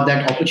you, or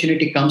that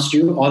opportunity comes to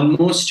you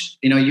almost,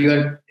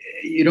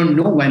 you don't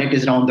know when it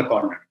is around the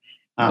corner,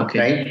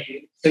 right?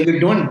 So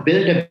you don't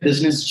build a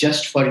business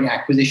just for an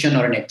acquisition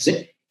or an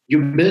exit.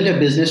 You build a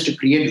business to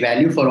create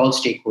value for all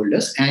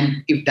stakeholders.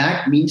 And if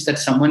that means that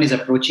someone is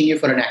approaching you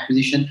for an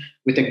acquisition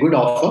with a good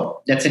offer,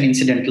 that's an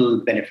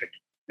incidental benefit,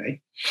 right?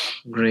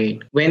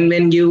 Great.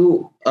 When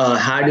you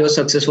had your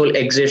successful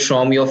exit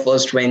from your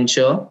first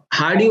venture,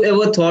 had you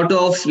ever thought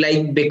of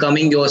like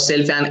becoming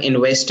yourself an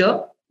investor?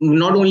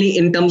 Not only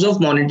in terms of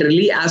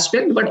monetarily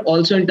aspect, but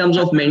also in terms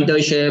of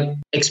mentorship,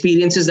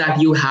 experiences that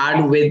you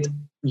had with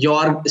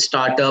your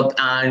startup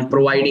and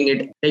providing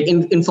it like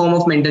in form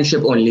of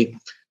mentorship only.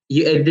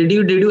 Did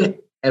you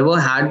ever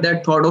had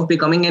that thought of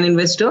becoming an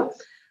investor?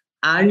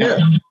 And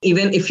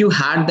even if you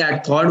had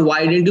that thought,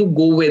 why didn't you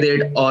go with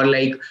it? Or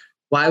like,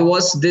 why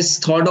was this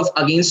thought of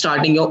again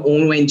starting your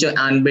own venture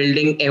and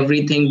building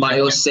everything by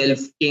yourself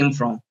came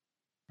from?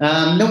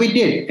 No, we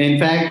did. In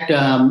fact,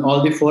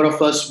 all the four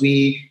of us,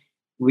 we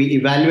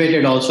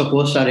evaluated also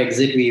post our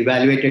exit. We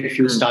evaluated a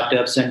few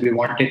startups, and we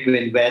wanted to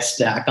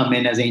invest, come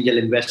in as angel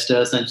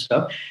investors and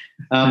stuff.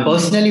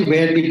 Personally,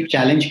 where the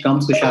challenge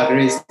comes,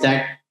 Kushagra, is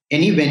that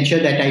any venture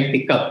that I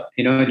pick up,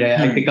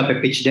 I pick up a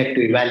pitch deck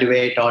to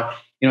evaluate or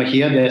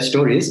hear their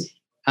stories.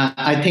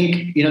 I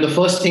think the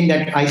first thing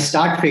that I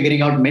start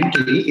figuring out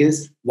mentally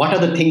is what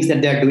are the things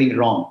that they're doing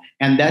wrong,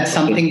 and that's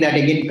something that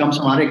again comes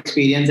from our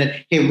experience.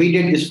 That hey, we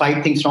did these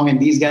 5 things wrong, and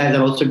these guys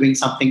are also doing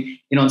something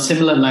on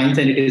similar lines,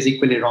 and it is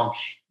equally wrong.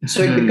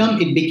 So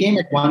it became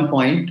at one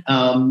point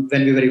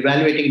when we were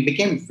evaluating, it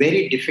became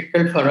very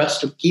difficult for us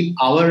to keep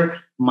our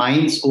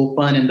minds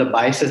open and the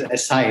biases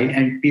aside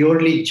and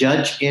purely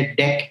judge a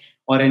deck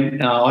or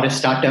a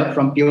startup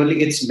from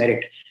purely its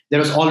merit. There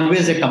was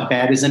always a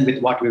comparison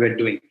with what we were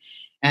doing.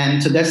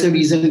 And so that's the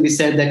reason we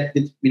said that,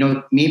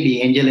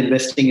 maybe angel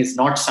investing is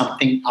not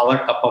something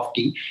our cup of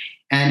tea.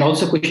 And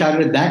also,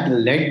 Kushagra, that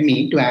led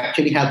me to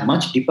actually have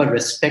much deeper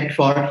respect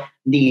for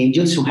the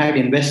angels who had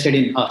invested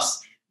in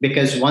us.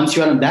 Because once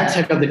you are on that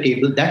side of the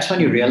table, that's when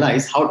you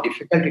realize how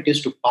difficult it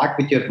is to part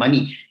with your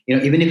money,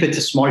 even if it's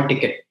a small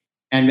ticket.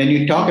 And when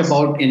you talk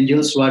about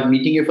angels who are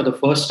meeting you for the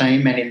first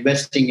time and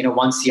investing,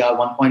 1 CR,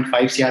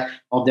 1.5 CR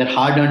of their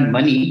hard-earned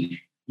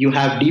money, you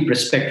have deep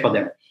respect for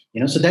them.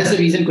 So that's the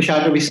reason,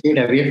 Kushagra, we stayed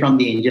away from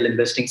the angel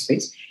investing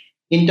space.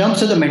 In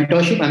terms of the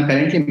mentorship, I'm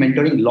currently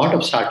mentoring a lot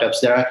of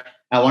startups.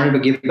 I wanted to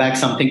give back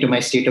something to my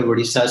state of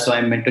Odisha, so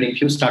I'm mentoring a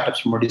few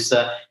startups from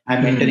Odisha.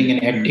 I'm mentoring an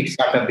edtech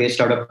startup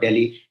based out of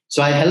Delhi.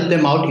 So I help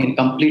them out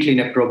completely in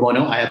a pro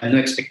bono. I have no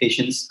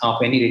expectations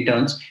of any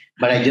returns,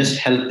 but I just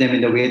help them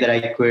in the way that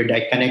I could.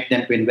 I connect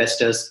them to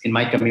investors in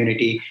my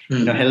community,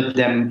 help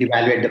them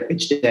evaluate the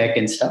pitch deck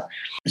and stuff.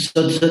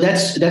 So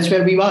that's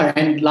where we are.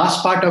 And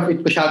last part of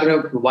it,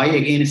 Kushagra, why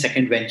again a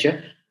second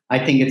venture?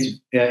 I think it's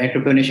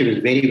entrepreneurship is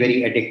very,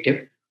 very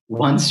addictive.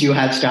 Once you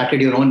have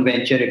started your own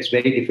venture, it's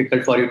very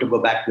difficult for you to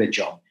go back to a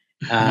job.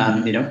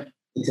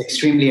 It's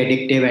extremely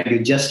addictive, and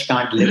you just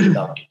can't live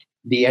without it.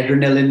 The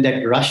adrenaline,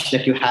 that rush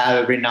that you have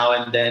every now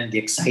and then, the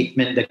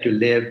excitement that you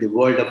live, the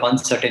world of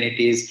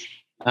uncertainties.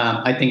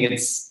 I think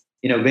it's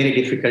very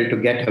difficult to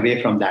get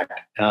away from that.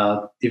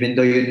 Even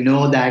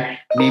though that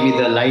maybe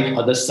the life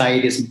other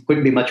side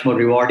could be much more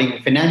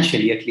rewarding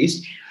financially, at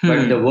least.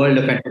 But the world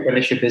of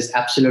entrepreneurship is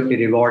absolutely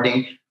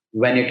rewarding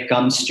when it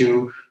comes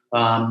to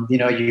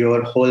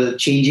your whole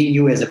changing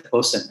you as a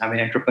person. I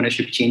mean,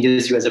 entrepreneurship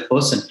changes you as a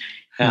person,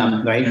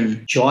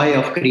 right? Joy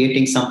of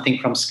creating something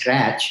from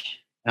scratch.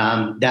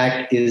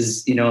 That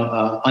is,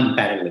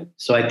 unparalleled.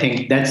 So I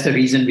think that's the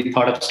reason we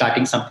thought of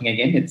starting something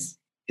again.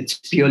 It's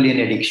purely an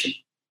addiction.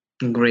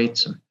 Great,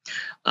 sir.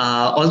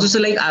 Also,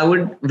 so I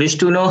would wish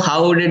to know,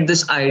 how did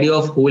this idea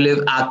of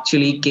HooLiv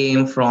actually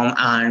came from?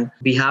 And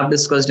we have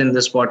discussed in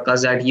this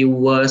podcast that you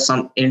were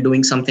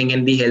doing something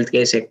in the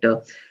healthcare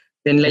sector.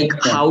 Then,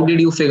 how did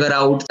you figure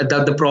out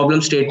the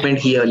problem statement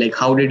here?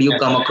 How did you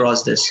come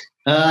across this?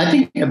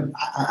 I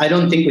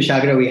don't think,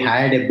 Kushagra, we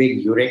had a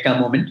big eureka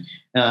moment,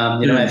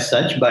 as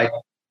such. But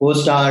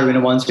post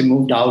our, once we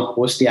moved out,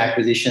 post the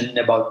acquisition,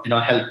 about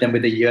helped them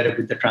with a year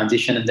with the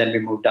transition, and then we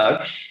moved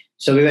out.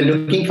 So we were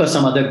looking for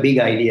some other big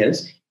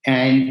ideas,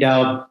 and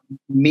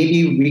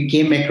maybe we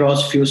came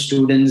across few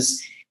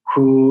students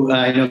who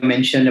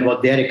mentioned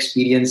about their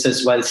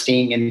experiences while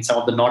staying in some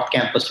of the North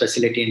Campus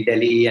facility in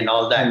Delhi and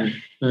all that.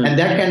 And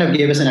that kind of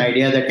gave us an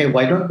idea that, hey,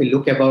 why don't we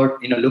look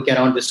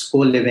around this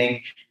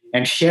CoLiving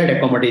and shared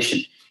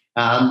accommodation.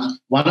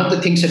 One of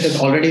the things that has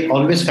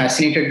always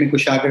fascinated me,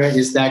 Kushagra,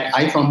 is that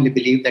I firmly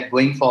believe that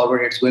going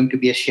forward, it's going to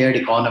be a shared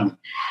economy.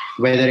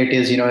 Whether it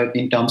is,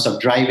 in terms of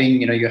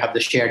driving, you have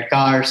the shared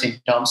cars, in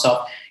terms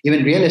of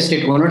even real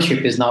estate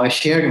ownership is now a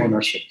shared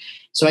ownership.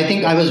 So I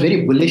think I was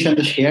very bullish on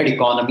the shared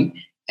economy,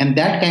 and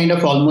that kind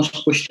of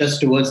almost pushed us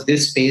towards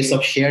this space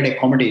of shared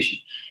accommodation.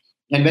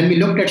 And when we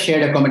looked at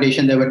shared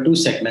accommodation, there were two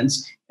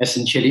segments,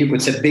 essentially,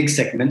 which are big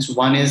segments.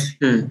 One is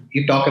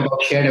you talk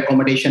about shared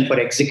accommodation for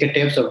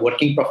executives or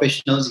working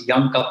professionals,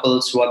 young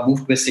couples who are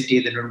moved to a city.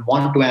 They don't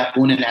want to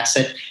own an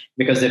asset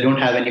because they don't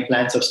have any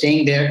plans of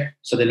staying there.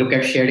 So they look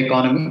at shared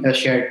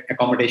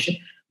accommodation.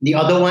 The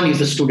other one is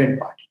the student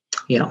part.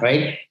 Yeah.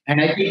 Right.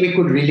 And I think we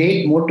could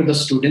relate more to the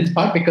student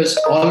part because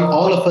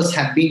all of us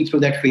have been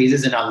through that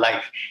phases in our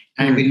life.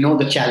 And we know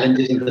the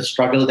challenges and the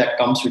struggle that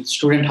comes with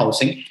student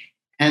housing.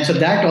 And so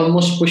that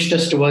almost pushed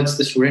us towards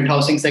the student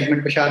housing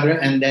segment, Kushagra.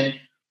 And then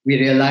we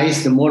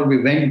realized, the more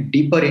we went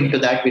deeper into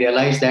that, we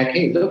realized that,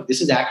 hey, look,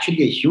 this is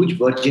actually a huge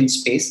virgin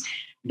space.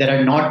 There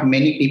are not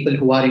many people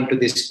who are into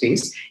this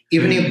space.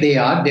 Even if they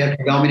are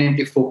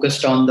predominantly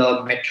focused on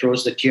the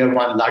metros, the tier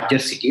 1 larger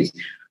cities.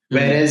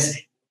 Whereas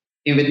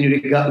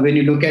when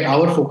you look at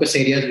our focus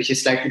areas, which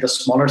is slightly the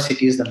smaller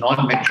cities, the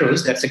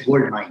non-metros, that's a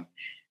gold mine,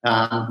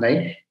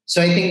 right?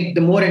 So I think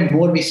the more and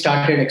more we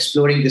started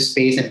exploring this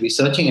space and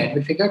researching it,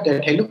 we figured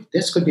that, hey, look,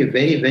 this could be a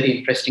very, very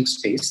interesting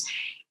space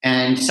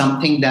and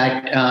something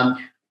that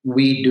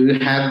we do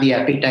have the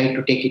appetite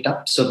to take it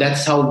up. So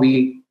that's how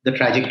we the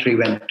trajectory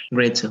went.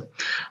 Great, sir.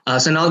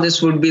 So now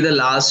this would be the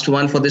last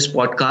one for this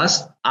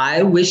podcast.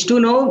 I wish to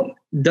know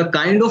the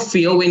kind of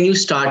fear when you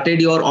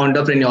started your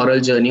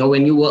entrepreneurial journey, or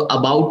when you were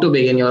about to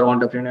begin your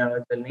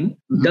entrepreneurial journey,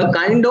 the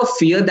kind of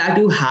fear that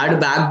you had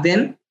back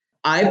then.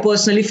 I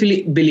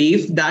personally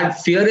believe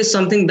that fear is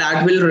something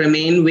that will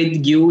remain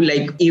with you,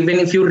 like even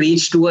if you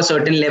reach to a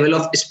certain level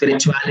of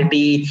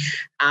spirituality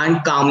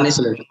and calmness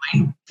of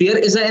mind. Fear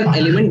is an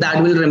element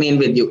that will remain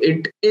with you.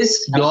 It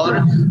is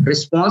your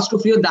response to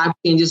fear that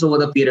changes over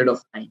the period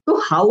of time.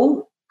 So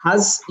how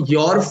has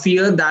your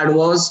fear that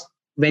was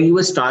when you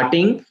were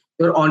starting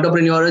your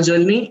entrepreneurial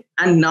journey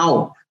and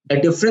now, the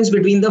difference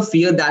between the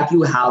fear that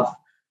you have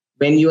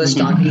when you are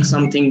starting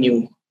something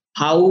new,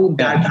 how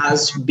that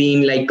has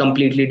been like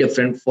completely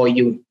different for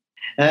you?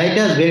 It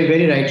does, very,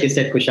 very rightly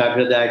said,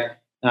 Kushagra,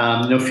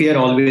 that fear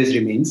always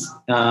remains.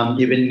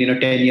 Even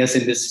 10 years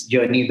in this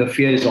journey, the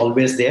fear is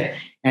always there.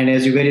 And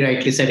as you very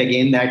rightly said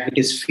again, that it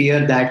is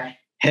fear that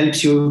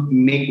helps you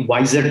make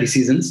wiser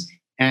decisions,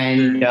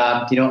 and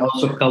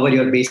also cover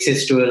your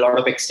bases to a lot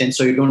of extent,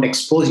 so you don't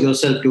expose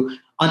yourself to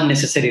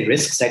unnecessary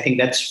risks. I think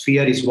that's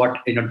fear is what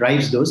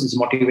drives those, is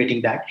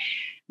motivating that.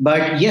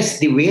 But yes,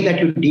 the way that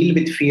you deal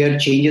with fear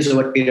changes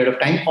over a period of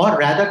time, or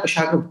rather,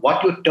 Kushagra,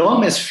 what you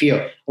term as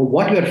fear or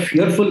what you are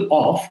fearful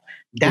of,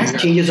 that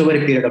changes over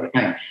a period of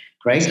time,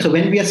 right? So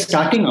when we are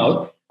starting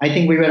out, I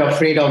think we were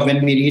afraid of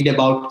when we read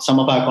about some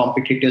of our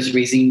competitors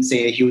raising,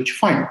 say, a huge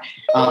fund,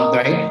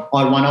 right?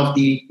 Or one of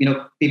the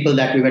people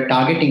that we were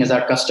targeting as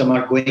our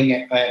customer going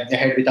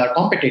ahead with our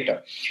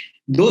competitor.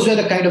 Those were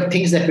the kind of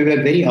things that we were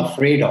very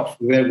afraid of.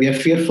 We were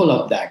fearful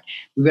of that.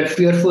 We were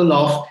fearful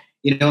of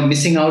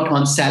missing out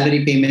on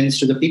salary payments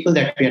to the people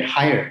that we had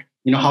hired.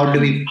 How do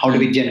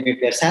we generate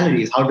their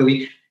salaries? How do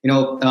we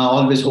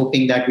always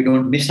hoping that we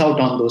don't miss out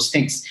on those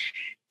things.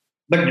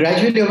 But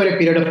gradually over a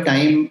period of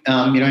time,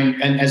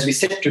 and as we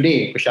said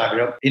today,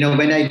 Kushagra,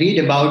 when I read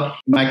about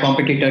my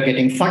competitor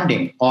getting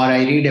funding, or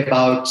I read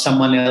about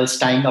someone else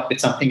tying up with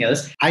something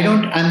else,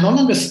 I'm no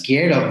longer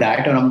scared of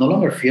that, or I'm no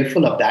longer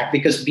fearful of that,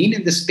 because being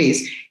in this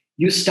space,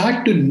 you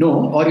start to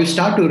know, or you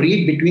start to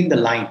read between the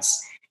lines.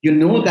 You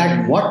know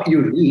that what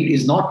you read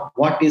is not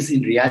what is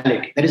in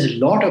reality. There is a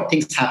lot of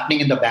things happening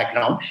in the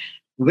background,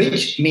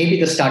 which maybe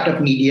the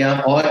startup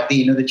media or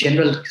the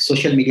general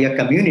social media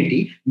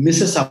community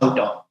misses out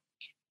on.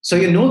 So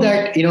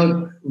that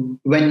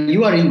when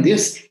you are in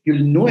this,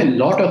 you'll know a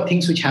lot of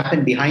things which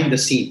happen behind the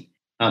scene,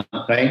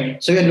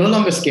 right? So you're no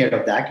longer scared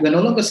of that. You're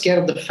no longer scared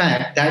of the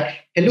fact that,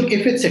 hey, look,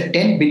 if it's a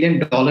 $10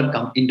 billion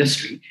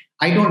industry,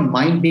 I don't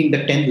mind being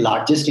the 10th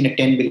largest in a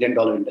 $10 billion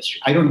industry.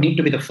 I don't need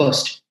to be the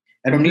first.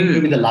 I don't need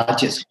to be the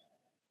largest,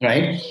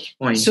 right?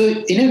 Point. So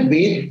in a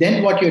way,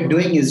 then what you're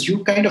doing is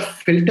you kind of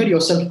filter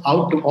yourself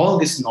out to all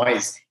this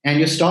noise, and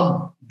you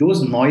stop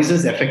those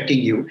noises affecting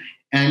you,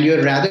 and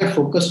you're rather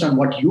focused on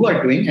what you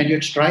are doing, and you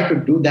try to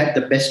do that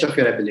the best of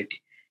your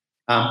ability,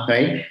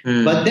 right?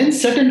 But then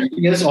certain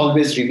fears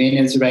always remain,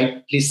 as you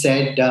rightly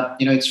said.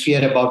 It's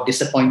fear about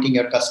disappointing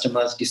your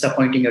customers,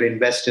 disappointing your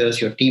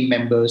investors, your team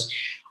members,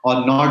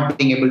 or not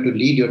being able to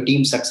lead your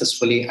team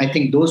successfully. I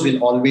think those will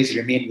always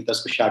remain with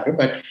us, Kushagra.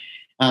 But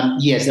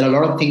yes, there are a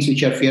lot of things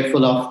which you're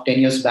fearful of 10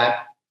 years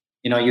back.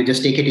 You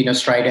just take it in a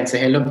stride and say,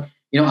 hey, look,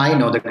 I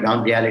know the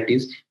ground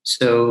realities.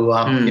 So,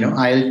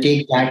 I'll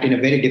take that in a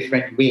very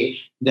different way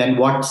than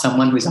what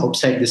someone who's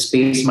outside the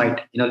space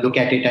might, look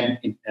at it and,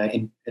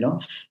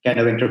 kind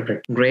of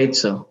interpret. Great,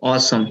 sir.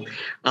 Awesome.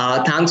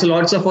 Thanks a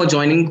lot, sir, for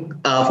joining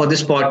for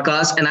this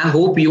podcast. And I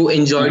hope you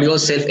enjoyed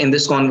yourself in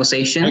this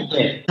conversation.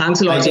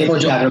 Thanks a lot, sir, for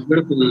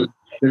joining.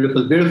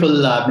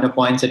 Beautiful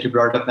points that you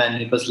brought up,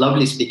 and it was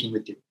lovely speaking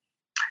with you.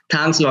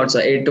 Thanks a lot,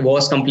 sir. It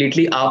was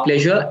completely our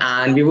pleasure,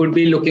 and we would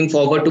be looking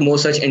forward to more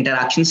such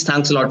interactions.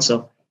 Thanks a lot,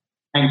 sir.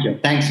 Thank you.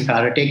 Thanks,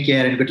 Kara. Take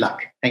care and good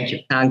luck. Thank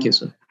you. Thank you,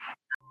 sir.